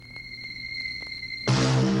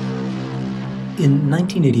In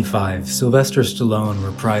 1985, Sylvester Stallone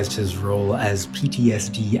reprised his role as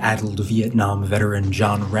PTSD-addled Vietnam veteran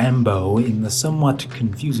John Rambo in the somewhat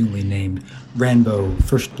confusingly named Rambo: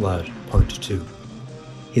 First Blood Part 2.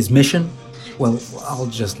 His mission? Well, I'll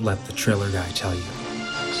just let the trailer guy tell you.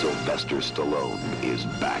 Sylvester Stallone is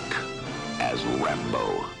back as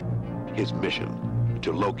Rambo. His mission: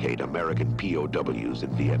 to locate American POWs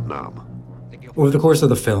in Vietnam. Over the course of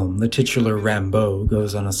the film, the titular Rambo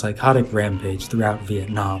goes on a psychotic rampage throughout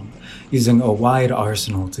Vietnam, using a wide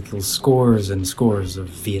arsenal to kill scores and scores of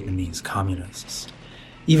Vietnamese communists.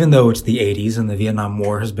 Even though it's the 80s and the Vietnam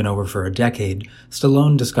War has been over for a decade,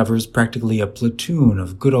 Stallone discovers practically a platoon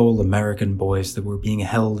of good old American boys that were being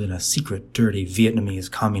held in a secret, dirty Vietnamese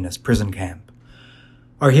communist prison camp.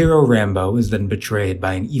 Our hero Rambo is then betrayed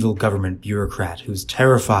by an evil government bureaucrat who's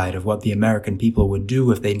terrified of what the American people would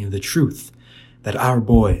do if they knew the truth, that our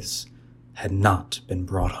boys had not been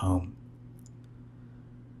brought home.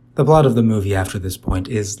 The plot of the movie after this point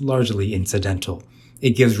is largely incidental.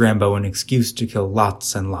 It gives Rambo an excuse to kill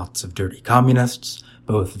lots and lots of dirty communists,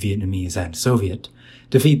 both Vietnamese and Soviet,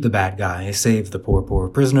 defeat the bad guy, save the poor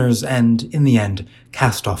prisoners, and, in the end,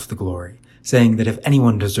 cast off the glory, saying that if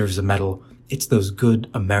anyone deserves a medal, it's those good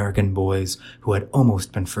American boys who had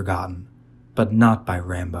almost been forgotten, but not by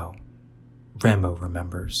Rambo. Rambo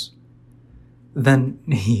remembers. Then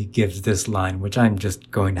he gives this line, which I'm just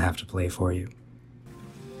going to have to play for you.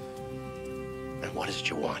 And what is it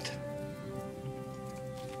you want?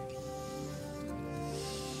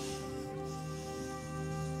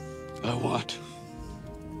 I want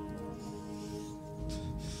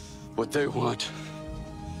what they want.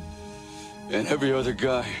 And every other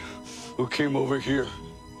guy who came over here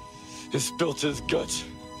and spilt his guts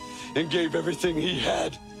and gave everything he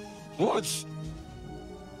had once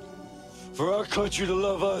for our country to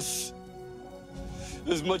love us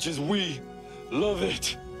as much as we love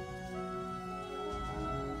it.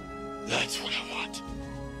 That's what I want.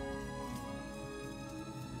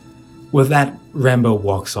 With that, Rambo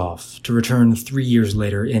walks off, to return 3 years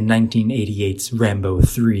later in 1988's Rambo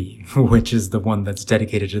 3, which is the one that's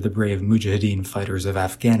dedicated to the brave Mujahideen fighters of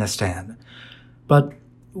Afghanistan. But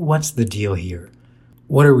what's the deal here?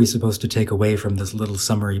 What are we supposed to take away from this little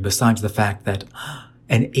summary besides the fact that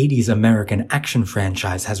an 80s American action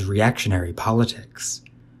franchise has reactionary politics?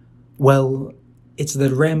 Well, it's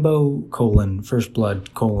that Rambo: First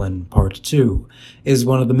Blood: Part 2 is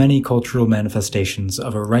one of the many cultural manifestations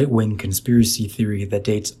of a right-wing conspiracy theory that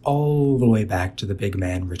dates all the way back to the big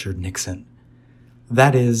man Richard Nixon.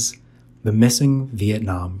 That is, the missing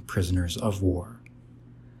Vietnam prisoners of war.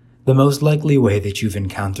 The most likely way that you've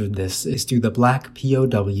encountered this is through the black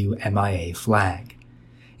POW MIA flag.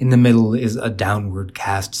 In the middle is a downward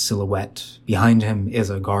cast silhouette, behind him is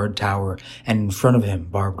a guard tower, and in front of him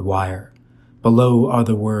barbed wire. Below are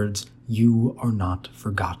the words, "You are not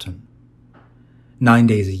forgotten." 9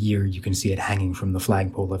 days a year you can see it hanging from the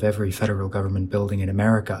flagpole of every federal government building in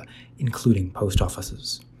America, including post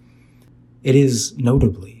offices. It is,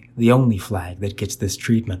 notably, the only flag that gets this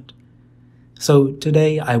treatment. So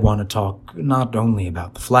today I want to talk not only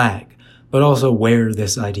about the flag, but also where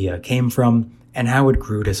this idea came from and how it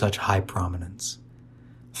grew to such high prominence.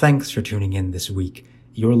 Thanks for tuning in this week.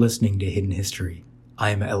 You're listening to Hidden History.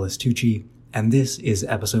 I'm Ellis Tucci, and this is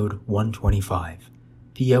episode 125,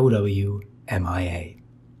 POW MIA.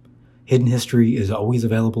 Hidden History is always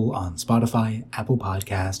available on Spotify, Apple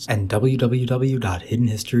Podcasts, and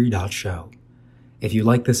www.hiddenhistory.show. If you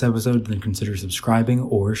like this episode, then consider subscribing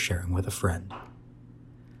or sharing with a friend.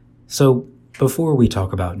 So, before we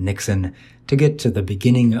talk about Nixon, to get to the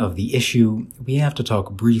beginning of the issue, we have to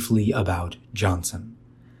talk briefly about Johnson.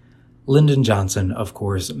 Lyndon Johnson, of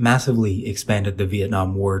course, massively expanded the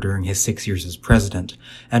Vietnam War during his 6 years as president,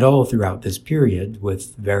 and all throughout this period,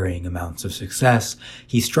 with varying amounts of success,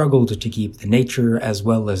 he struggled to keep the nature as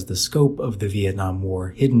well as the scope of the Vietnam War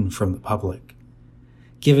hidden from the public.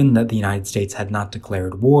 Given that the United States had not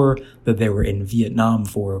declared war, that they were in Vietnam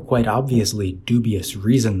for quite obviously dubious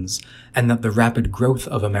reasons, and that the rapid growth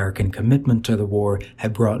of American commitment to the war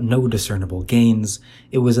had brought no discernible gains,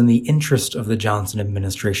 it was in the interest of the Johnson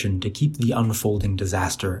administration to keep the unfolding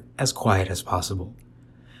disaster as quiet as possible.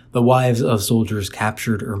 The wives of soldiers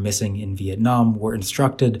captured or missing in Vietnam were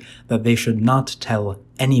instructed that they should not tell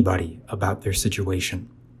anybody about their situation.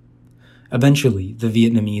 Eventually, the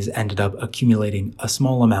Vietnamese ended up accumulating a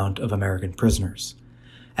small amount of American prisoners.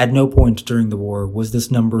 At no point during the war was this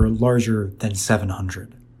number larger than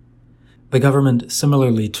 700. The government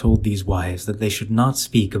similarly told these wives that they should not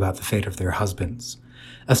speak about the fate of their husbands.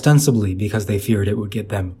 ostensibly because they feared it would get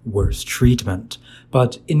them worse treatment,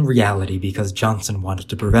 but in reality because Johnson wanted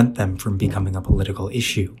to prevent them from becoming a political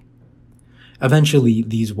issue. Eventually,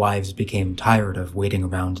 these wives became tired of waiting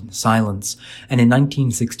around in silence, and in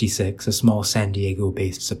 1966, a small San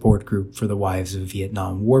Diego-based support group for the wives of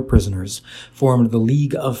Vietnam War prisoners formed the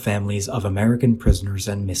League of Families of American Prisoners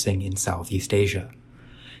and Missing in Southeast Asia.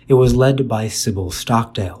 It was led by Sybil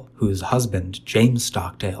Stockdale, whose husband, James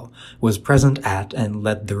Stockdale, was present at and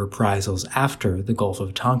led the reprisals after the Gulf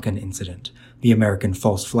of Tonkin incident, the American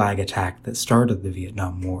false flag attack that started the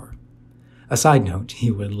Vietnam War. A side note,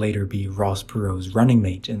 he would later be Ross Perot's running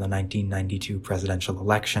mate in the 1992 presidential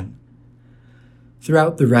election.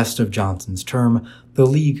 Throughout the rest of Johnson's term, the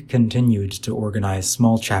League continued to organize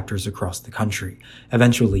small chapters across the country,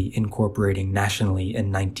 eventually incorporating nationally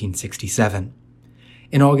in 1967.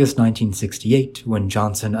 In August 1968, when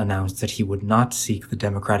Johnson announced that he would not seek the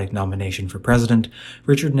Democratic nomination for president,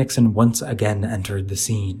 Richard Nixon once again entered the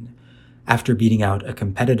scene. After beating out a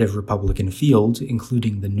competitive Republican field,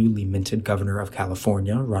 including the newly minted governor of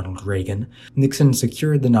California, Ronald Reagan, Nixon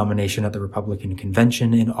secured the nomination at the Republican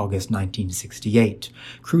convention in August 1968,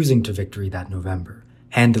 cruising to victory that November,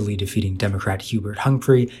 handily defeating Democrat Hubert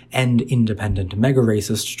Humphrey and independent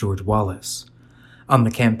mega-racist George Wallace. On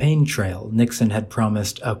the campaign trail, Nixon had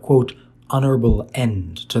promised a, quote, honorable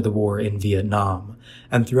end to the war in Vietnam,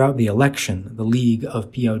 and throughout the election, the League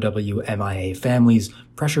of POW MIA families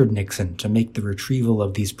pressured Nixon to make the retrieval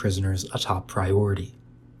of these prisoners a top priority.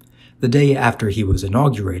 The day after he was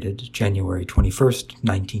inaugurated, January 21,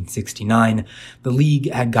 1969, the League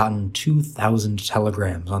had gotten 2,000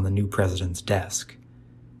 telegrams on the new president's desk.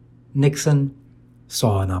 Nixon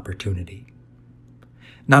saw an opportunity.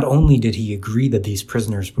 Not only did he agree that these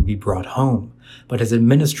prisoners would be brought home, but his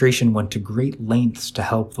administration went to great lengths to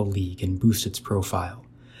help the League and boost its profile.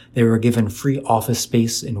 They were given free office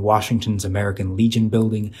space in Washington's American Legion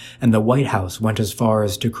building, and the White House went as far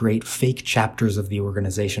as to create fake chapters of the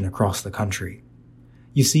organization across the country.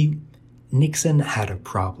 You see, Nixon had a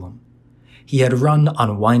problem. He had run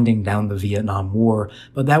on winding down the Vietnam War,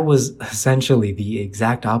 but that was essentially the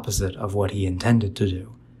exact opposite of what he intended to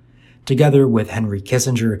do. Together with Henry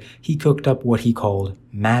Kissinger, he cooked up what he called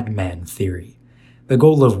madman theory, the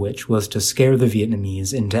goal of which was to scare the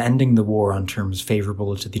Vietnamese into ending the war on terms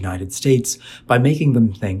favorable to the United States by making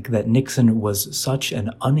them think that Nixon was such an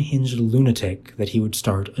unhinged lunatic that he would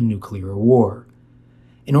start a nuclear war.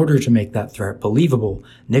 In order to make that threat believable,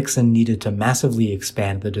 Nixon needed to massively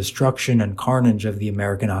expand the destruction and carnage of the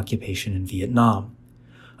American occupation in Vietnam.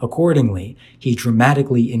 Accordingly, he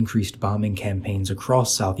dramatically increased bombing campaigns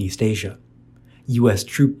across Southeast Asia. U.S.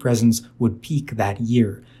 troop presence would peak that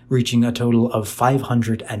year, reaching a total of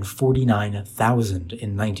 549,000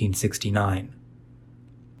 in 1969.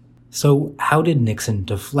 So, how did Nixon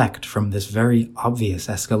deflect from this very obvious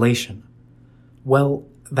escalation? Well,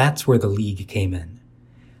 that's where the League came in.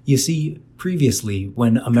 You see, previously,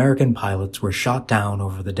 when American pilots were shot down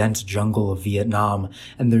over the dense jungle of Vietnam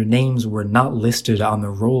and their names were not listed on the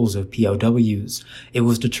rolls of POWs, it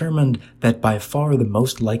was determined that by far the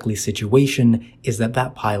most likely situation is that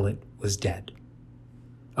that pilot was dead.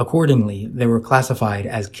 Accordingly, they were classified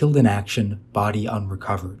as killed in action, body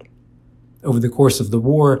unrecovered. Over the course of the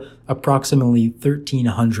war, approximately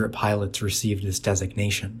 1,300 pilots received this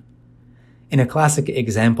designation. In a classic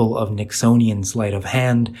example of Nixonian sleight of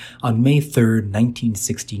hand, on May 3,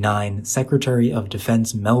 1969, Secretary of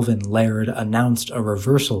Defense Melvin Laird announced a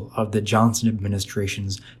reversal of the Johnson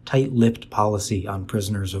administration's tight-lipped policy on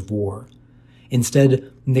prisoners of war.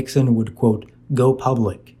 Instead, Nixon would, quote, go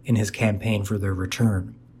public in his campaign for their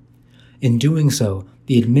return. In doing so,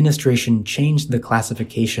 the administration changed the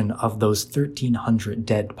classification of those 1,300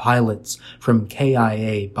 dead pilots from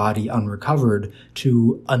KIA body unrecovered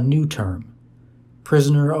to a new term,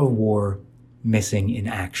 prisoner of war missing in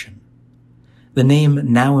action. The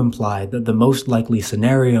name now implied that the most likely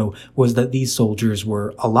scenario was that these soldiers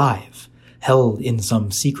were alive, held in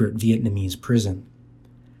some secret Vietnamese prison.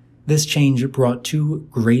 This change brought two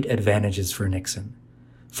great advantages for Nixon.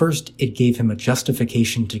 First, it gave him a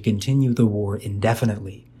justification to continue the war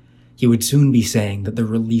indefinitely. He would soon be saying that the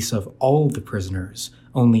release of all the prisoners,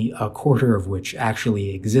 only a quarter of which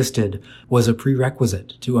actually existed, was a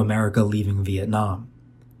prerequisite to America leaving Vietnam.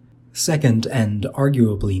 Second, and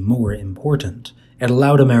arguably more important, it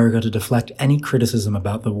allowed America to deflect any criticism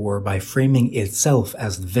about the war by framing itself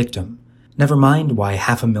as the victim. Never mind why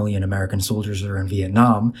 500,000 American soldiers are in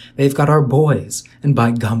Vietnam, they've got our boys, and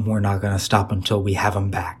by gum we're not going to stop until we have them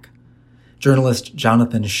back. Journalist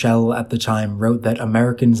Jonathan Schell at the time wrote that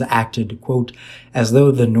Americans acted, quote, as though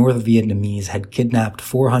the North Vietnamese had kidnapped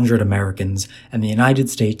 400 Americans and the United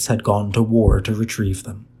States had gone to war to retrieve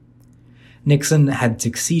them. Nixon had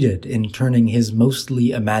succeeded in turning his mostly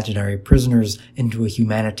imaginary prisoners into a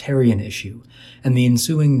humanitarian issue, and the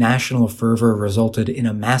ensuing national fervor resulted in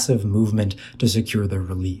a massive movement to secure their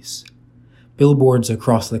release. Billboards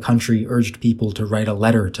across the country urged people to write a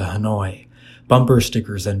letter to Hanoi. Bumper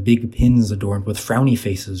stickers and big pins adorned with frowny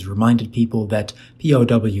faces reminded people that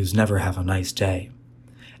POWs never have a nice day.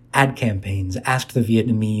 Ad campaigns asked the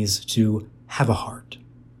Vietnamese to have a heart.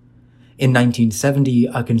 In 1970,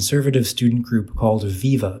 a conservative student group called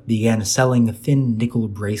Viva began selling thin nickel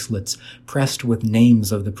bracelets pressed with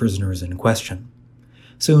names of the prisoners in question.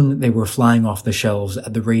 Soon, they were flying off the shelves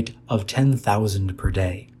at the rate of 10,000 per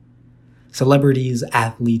day. Celebrities,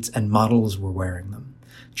 athletes, and models were wearing them.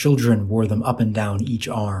 Children wore them up and down each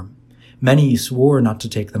arm. Many swore not to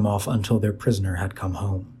take them off until their prisoner had come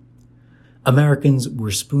home. Americans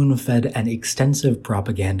were spoon-fed an extensive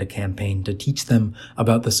propaganda campaign to teach them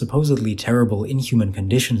about the supposedly terrible, inhuman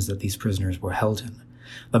conditions that these prisoners were held in,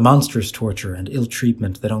 the monstrous torture and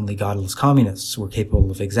ill-treatment that only godless communists were capable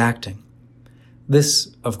of exacting.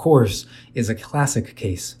 This, of course, is a classic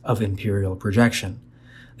case of imperial projection.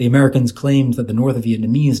 The Americans claimed that the North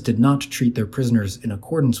Vietnamese did not treat their prisoners in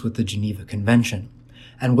accordance with the Geneva Convention,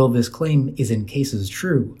 and while this claim is in cases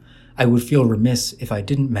true, I would feel remiss if I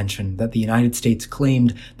didn't mention that the United States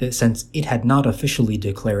claimed that since it had not officially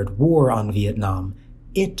declared war on Vietnam,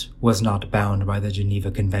 it was not bound by the Geneva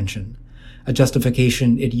Convention, a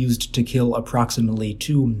justification it used to kill approximately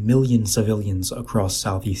 2 million civilians across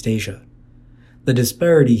Southeast Asia. The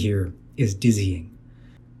disparity here is dizzying.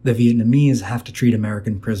 The Vietnamese have to treat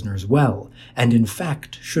American prisoners well, and in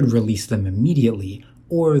fact should release them immediately,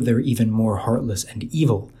 or they're even more heartless and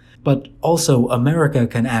evil. But also, America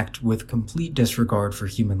can act with complete disregard for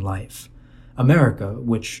human life. America,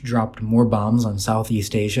 which dropped more bombs on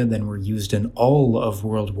Southeast Asia than were used in all of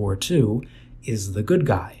World War II, is the good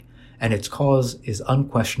guy, and its cause is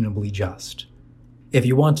unquestionably just. If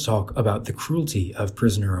you want to talk about the cruelty of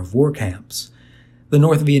prisoner of war camps, the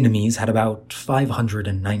North Vietnamese had about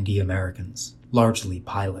 590 Americans, largely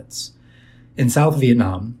pilots. In South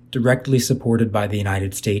Vietnam, directly supported by the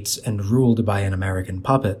United States and ruled by an American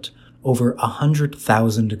puppet, over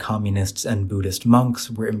 100,000 communists and Buddhist monks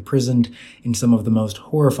were imprisoned in some of the most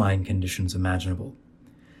horrifying conditions imaginable.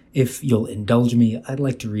 If you'll indulge me, I'd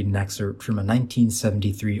like to read an excerpt from a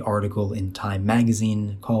 1973 article in Time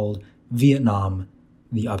magazine called Vietnam,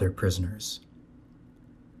 the Other Prisoners.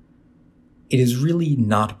 It is really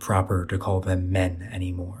not proper to call them men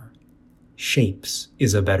anymore. Shapes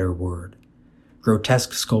is a better word.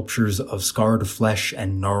 Grotesque sculptures of scarred flesh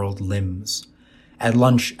and gnarled limbs. At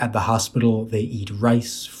lunch at the hospital, they eat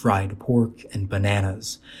rice, fried pork, and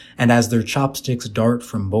bananas, and as their chopsticks dart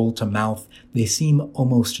from bowl to mouth, they seem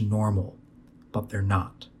almost normal, but they're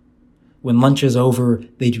not. When lunch is over,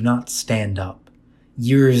 they do not stand up.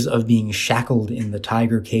 Years of being shackled in the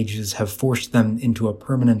tiger cages have forced them into a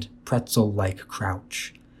permanent pretzel-like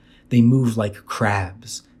crouch. They move like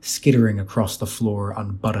crabs, skittering across the floor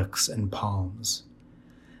on buttocks and palms.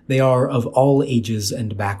 They are of all ages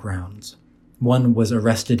and backgrounds. One was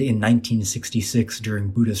arrested in 1966 during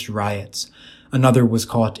Buddhist riots. Another was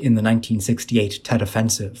caught in the 1968 Tet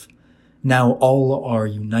Offensive. Now all are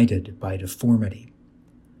united by deformity.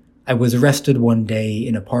 I was arrested one day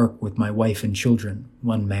in a park with my wife and children,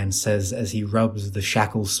 one man says as he rubs the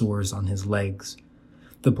shackle sores on his legs.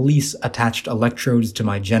 The police attached electrodes to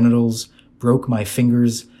my genitals, broke my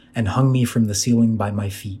fingers, and hung me from the ceiling by my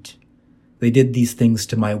feet. They did these things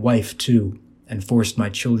to my wife, too, and forced my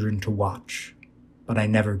children to watch. But I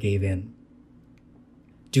never gave in.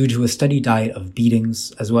 Due to a steady diet of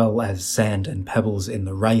beatings, as well as sand and pebbles in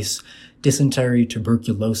the rice, dysentery,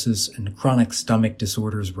 tuberculosis, and chronic stomach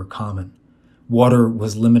disorders were common. Water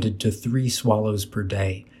was limited to 3 swallows per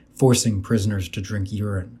day, forcing prisoners to drink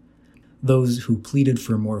urine. Those who pleaded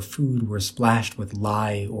for more food were splashed with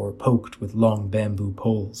lye or poked with long bamboo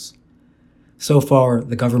poles. So far,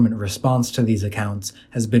 the government response to these accounts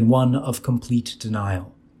has been one of complete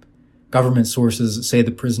denial. Government sources say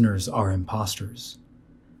the prisoners are imposters.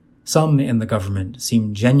 Some in the government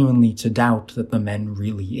seem genuinely to doubt that the men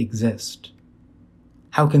really exist.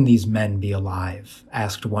 How can these men be alive?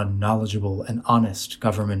 Asked one knowledgeable and honest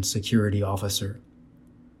government security officer.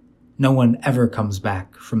 No one ever comes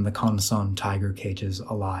back from the Con Son tiger cages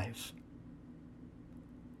alive.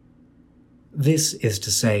 This is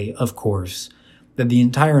to say, of course, that the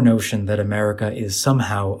entire notion that America is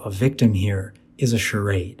somehow a victim here is a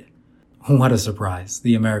charade. What a surprise,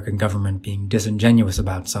 the American government being disingenuous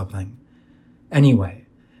about something. Anyway,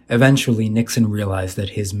 eventually Nixon realized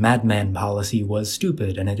that his madman policy was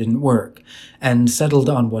stupid and it didn't work, and settled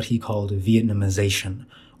on what he called Vietnamization,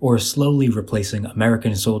 or slowly replacing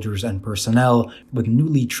American soldiers and personnel with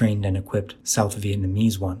newly trained and equipped South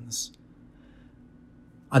Vietnamese ones.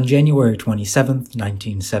 On January 27,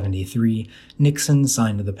 1973, Nixon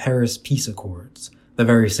signed the Paris Peace Accords, the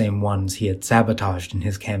very same ones he had sabotaged in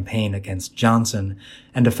his campaign against Johnson,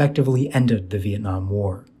 and effectively ended the Vietnam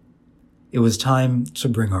War. It was time to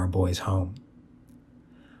bring our boys home.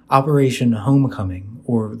 Operation Homecoming,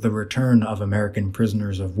 or the return of American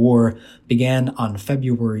prisoners of war, began on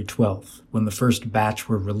February 12th, when the first batch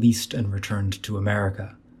were released and returned to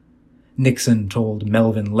America. Nixon told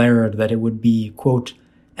Melvin Laird that it would be, quote,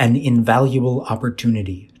 an invaluable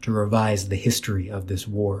opportunity to revise the history of this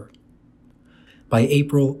war. By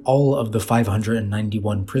April, all of the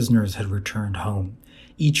 591 prisoners had returned home,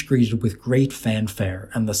 each greeted with great fanfare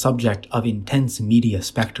and the subject of intense media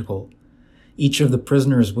spectacle. Each of the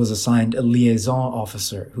prisoners was assigned a liaison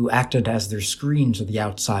officer who acted as their screen to the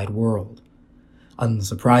outside world.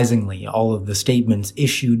 Unsurprisingly, all of the statements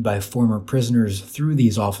issued by former prisoners through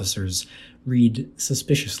these officers read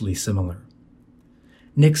suspiciously similar.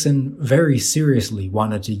 Nixon very seriously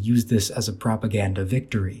wanted to use this as a propaganda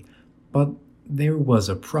victory, but there was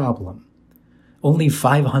a problem. Only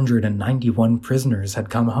 591 prisoners had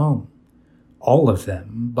come home. All of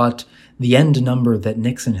them, but the end number that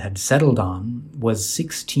Nixon had settled on was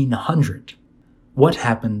 1,600. What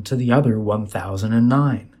happened to the other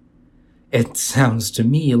 1,009? It sounds to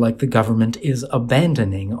me like the government is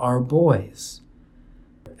abandoning our boys.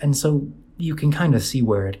 And so you can kind of see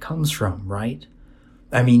where it comes from, right?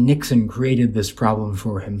 I mean, Nixon created this problem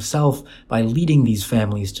for himself by leading these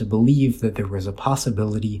families to believe that there was a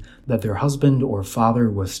possibility that their husband or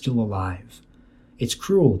father was still alive. It's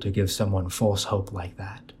cruel to give someone false hope like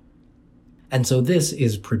that. And so this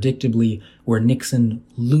is predictably where Nixon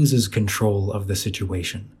loses control of the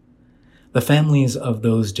situation. The families of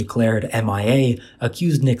those declared MIA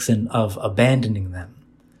accused Nixon of abandoning them.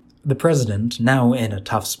 The president, now in a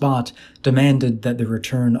tough spot, demanded that the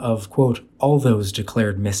return of, quote, all those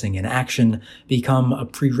declared missing in action become a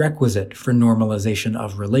prerequisite for normalization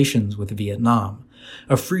of relations with Vietnam,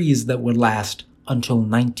 a freeze that would last until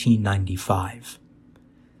 1995.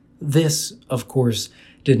 This, of course,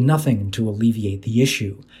 did nothing to alleviate the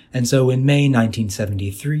issue, and so in May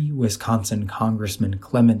 1973, Wisconsin Congressman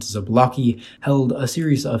Clement Zablocki held a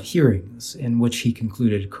series of hearings in which he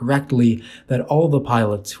concluded correctly that all the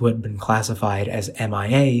pilots who had been classified as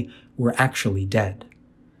MIA were actually dead.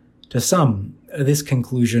 To some, this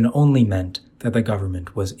conclusion only meant that the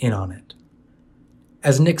government was in on it.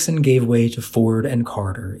 As Nixon gave way to Ford and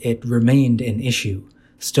Carter, it remained an issue,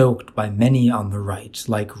 stoked by many on the right,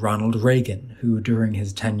 like Ronald Reagan, who during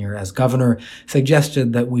his tenure as governor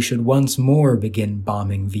suggested that we should once more begin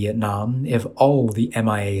bombing Vietnam if all the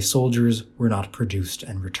MIA soldiers were not produced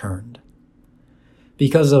and returned.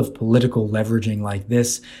 Because of political leveraging like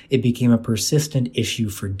this, it became a persistent issue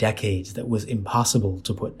for decades that was impossible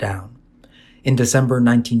to put down. In December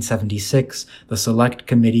 1976, the Select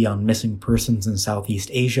Committee on Missing Persons in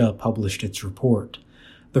Southeast Asia published its report,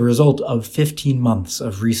 the result of 15 months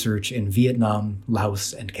of research in Vietnam,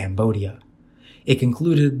 Laos, and Cambodia. It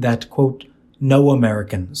concluded that, quote, no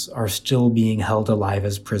Americans are still being held alive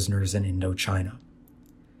as prisoners in Indochina.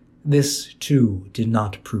 This, too, did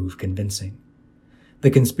not prove convincing. The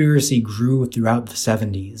conspiracy grew throughout the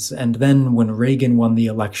 70s, and then when Reagan won the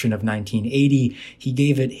election of 1980, he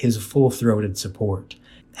gave it his full-throated support,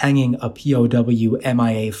 hanging a POW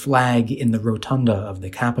MIA flag in the rotunda of the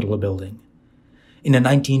Capitol building. In a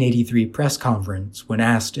 1983 press conference, when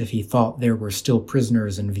asked if he thought there were still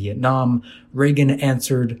prisoners in Vietnam, Reagan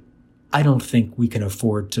answered, I don't think we can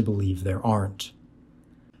afford to believe there aren't.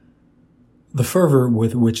 The fervor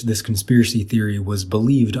with which this conspiracy theory was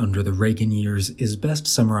believed under the Reagan years is best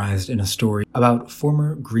summarized in a story about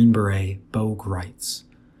former Green Beret Bo Gritz.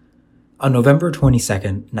 On November 22,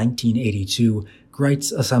 1982,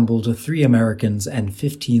 Gritz assembled 3 Americans and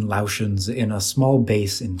 15 Laotians in a small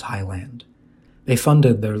base in Thailand. They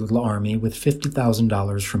funded their little army with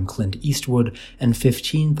 $50,000 from Clint Eastwood and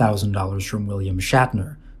 $15,000 from William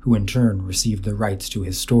Shatner, who in turn received the rights to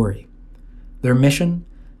his story. Their mission?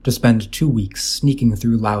 To spend 2 weeks sneaking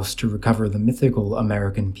through Laos to recover the mythical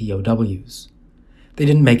American POWs. They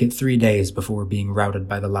didn't make it 3 days before being routed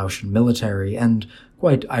by the Laotian military and,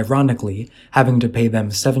 quite ironically, having to pay them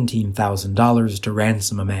 $17,000 to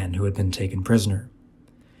ransom a man who had been taken prisoner.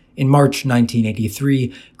 In March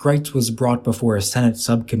 1983, Gritz was brought before a Senate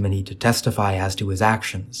subcommittee to testify as to his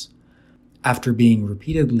actions. After being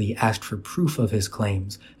repeatedly asked for proof of his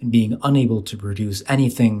claims and being unable to produce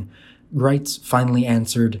anything, Greitz finally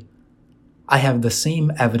answered, "I have the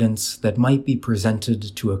same evidence that might be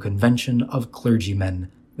presented to a convention of clergymen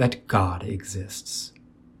that God exists."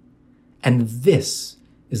 And this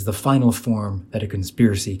is the final form that a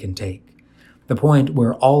conspiracy can take, the point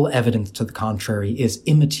where all evidence to the contrary is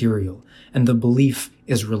immaterial and the belief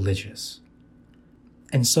is religious.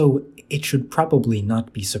 And so it should probably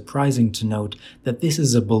not be surprising to note that this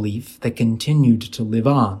is a belief that continued to live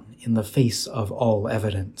on in the face of all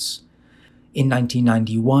evidence. In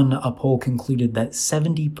 1991, a poll concluded that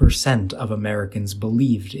 70% of Americans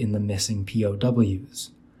believed in the missing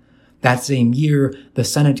POWs. That same year, the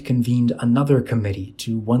Senate convened another committee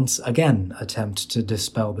to once again attempt to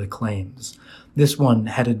dispel the claims, this one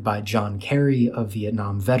headed by John Kerry, a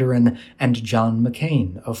Vietnam veteran, and John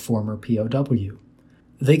McCain, a former POW.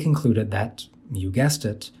 They concluded that, you guessed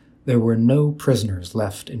it, there were no prisoners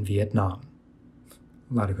left in Vietnam.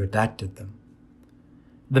 A lot of good that did them.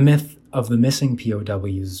 The myth of the missing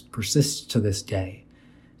POWs persists to this day,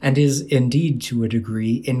 and is indeed to a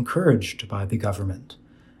degree encouraged by the government.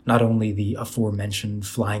 Not only the aforementioned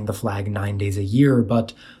flying the flag 9 days a year,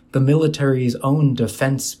 but the military's own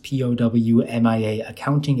Defense POW MIA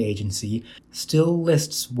accounting agency still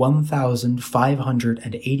lists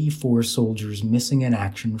 1,584 soldiers missing in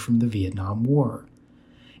action from the Vietnam War.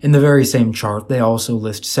 In the very same chart, they also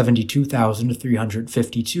list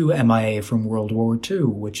 72,352 MIA from World War II,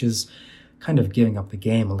 which is kind of giving up the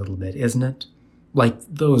game a little bit, isn't it? Like,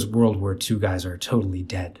 those World War II guys are totally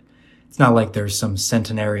dead. It's not like there's some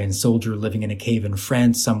centenarian soldier living in a cave in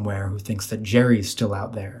France somewhere who thinks that Jerry's still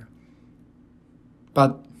out there.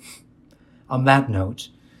 But, on that note,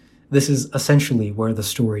 this is essentially where the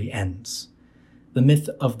story ends. The myth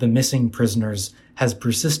of the missing prisoners has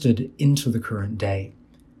persisted into the current day.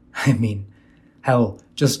 I mean, hell,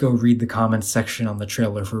 just go read the comments section on the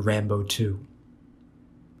trailer for Rambo 2.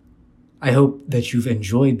 I hope that you've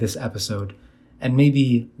enjoyed this episode and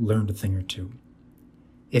maybe learned a thing or two.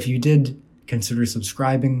 If you did, consider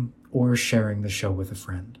subscribing or sharing the show with a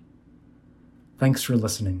friend. Thanks for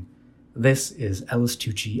listening. This is Ellis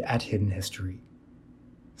Tucci at Hidden History,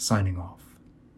 signing off.